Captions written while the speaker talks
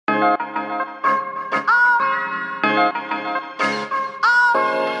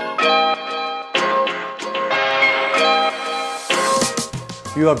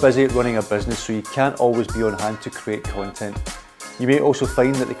You are busy running a business, so you can't always be on hand to create content. You may also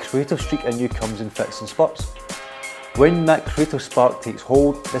find that the creative streak in you comes in fits and spurts. When that creative spark takes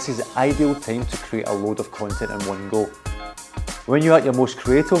hold, this is the ideal time to create a load of content in one go. When you're at your most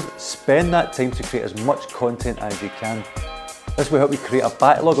creative, spend that time to create as much content as you can. This will help you create a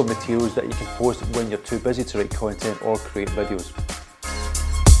backlog of materials that you can post when you're too busy to write content or create videos.